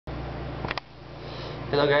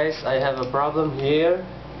Hello guys, I have a problem here.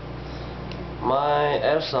 My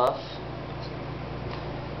airsoft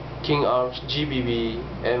King Arms GBB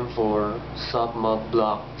M4 submod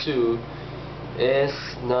block 2 is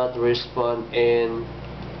not respond in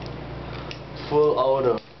full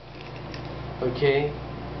auto. Okay,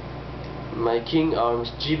 my King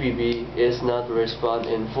Arms GBB is not respond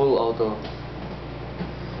in full auto.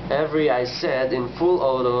 Every I set in full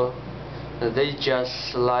auto, they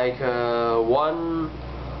just like one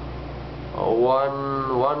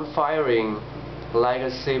firing, like a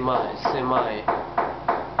semi.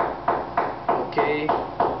 Okay,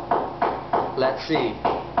 let's see.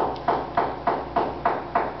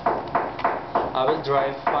 I will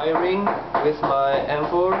try firing with my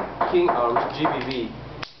M4 King Arms GBB.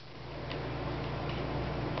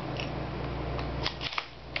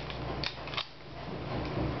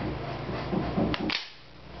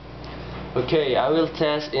 Okay, I will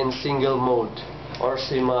test in single mode or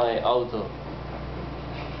semi-auto.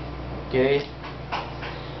 Okay,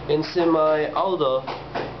 in semi-auto,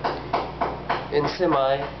 in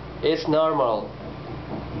semi, it's normal.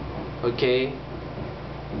 Okay,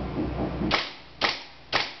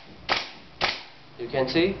 you can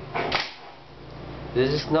see this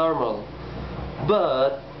is normal.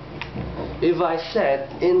 But if I set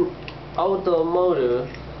in auto mode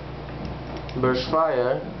burst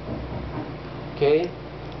fire, okay,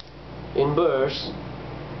 in burst,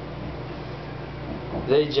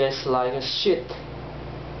 they just like a shit,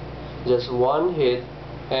 just one hit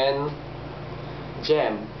and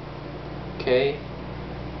jam. Okay,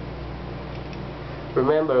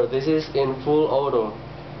 remember this is in full auto.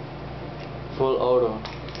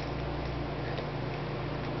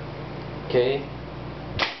 Okay,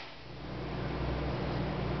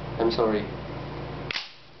 I'm sorry.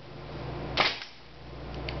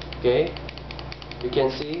 Okay, you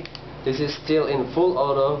can see this is still in full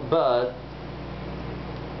auto, but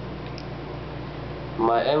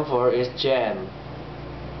my M4 is jammed.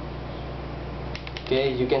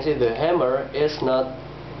 Okay, you can see the hammer is not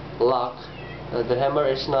locked, the hammer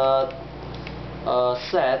is not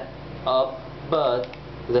set up, but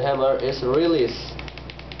the hammer is released.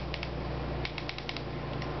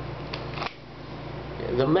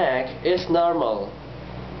 The mag is normal,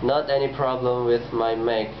 not any problem with my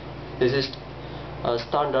mag. This is a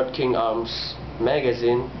standard King Arms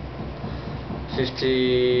magazine,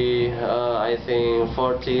 50 I think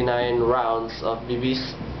 49 rounds of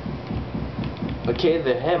BBs. Okay,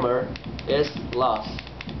 the hammer is lost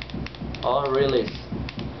or released.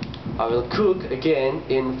 I will cook again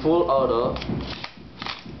in full auto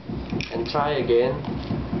and try again,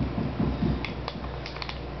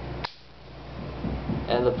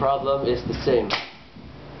 and the problem is the same.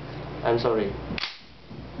 I'm sorry,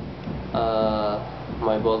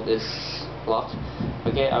 my bolt is locked.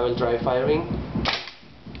 Okay, I will try firing.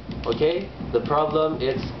 Okay, the problem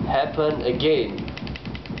is happened again.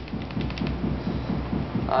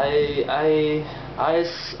 I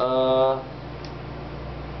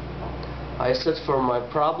search for my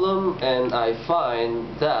problem and I find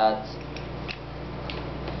that,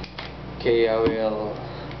 okay, I will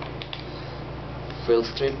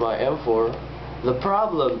strip my M4. The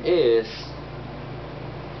problem is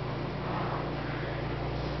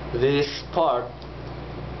this part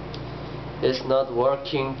is not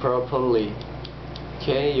working properly.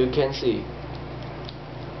 Okay, you can see.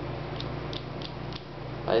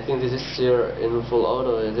 I think this is sear in full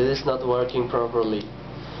auto. This is not working properly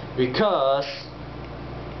because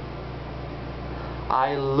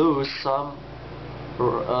I lose some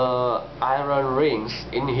iron rings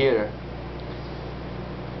in here.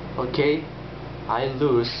 Okay, I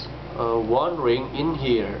lose one ring in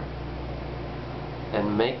here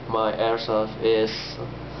and make my airsoft is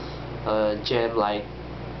jam like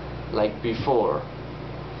before.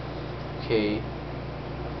 Okay,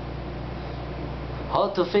 how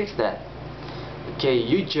to fix that? Okay,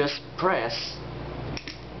 you just press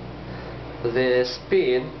this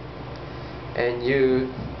pin and you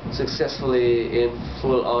successfully in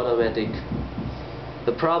full automatic.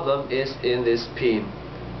 The problem is in this pin.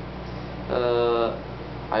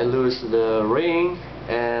 I lose the ring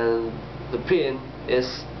and the pin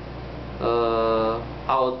is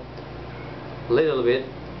out little bit,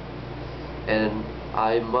 and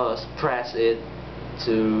I must press it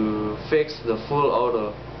to fix the full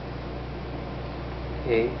auto.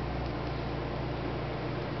 Okay.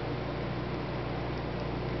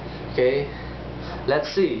 Okay,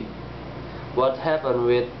 let's see what happened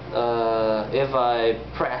with if I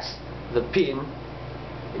press the pin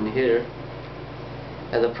in here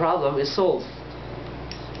and the problem is solved.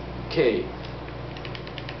 Okay,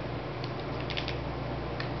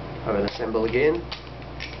 I will assemble again.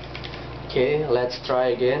 Okay, let's try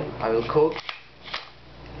again. I will cook.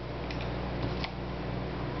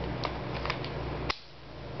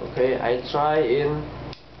 Okay, I try in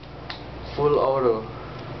full auto.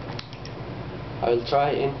 I will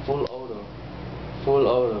try in full auto. Full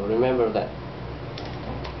auto, remember that.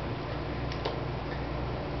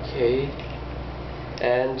 Okay,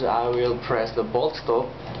 and I will press the bolt stop.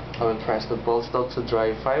 I will press the bolt stop to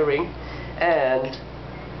dry firing, and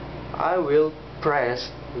I will press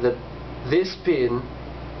this pin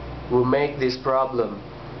will make this problem.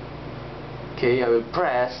 Okay, I will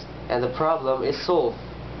press and the problem is solved.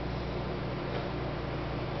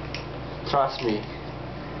 Trust me.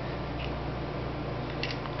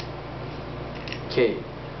 Okay.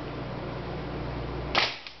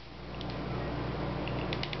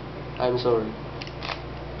 I'm sorry.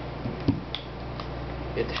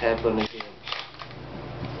 It happened again.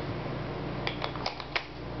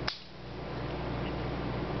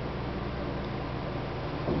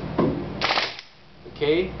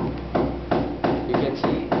 Okay, you can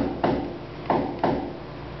see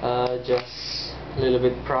just a little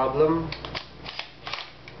bit problem.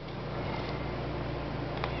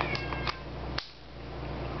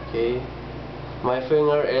 Okay, my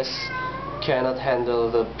finger cannot handle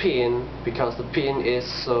the pin because the pin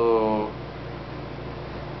is so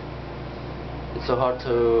hard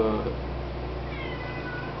to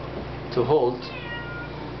hold.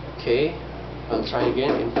 Okay, I'll try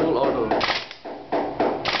again in full auto.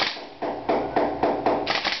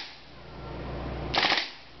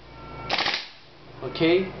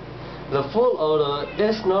 Okay, the full auto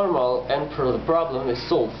is normal and the problem is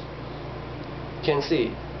solved. You can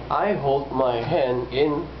see I hold my hand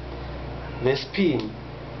in this pin.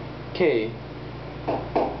 Okay,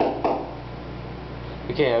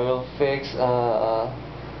 I will fix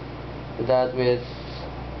that with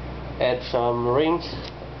add some rings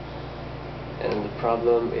and the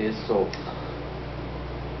problem is solved.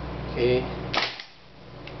 Okay,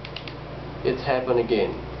 it happened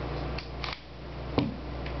again.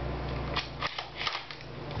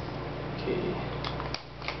 Okay,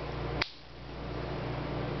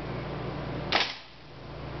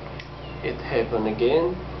 it happened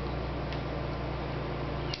again.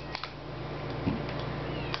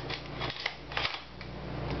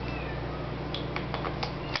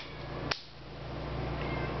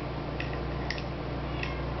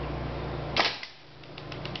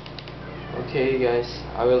 Okay guys,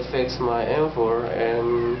 I will fix my M4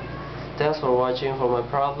 and thanks for watching for my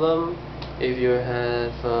problem. If you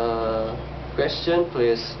have a question,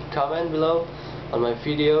 please comment below on my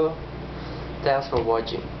video. Thanks for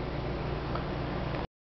watching.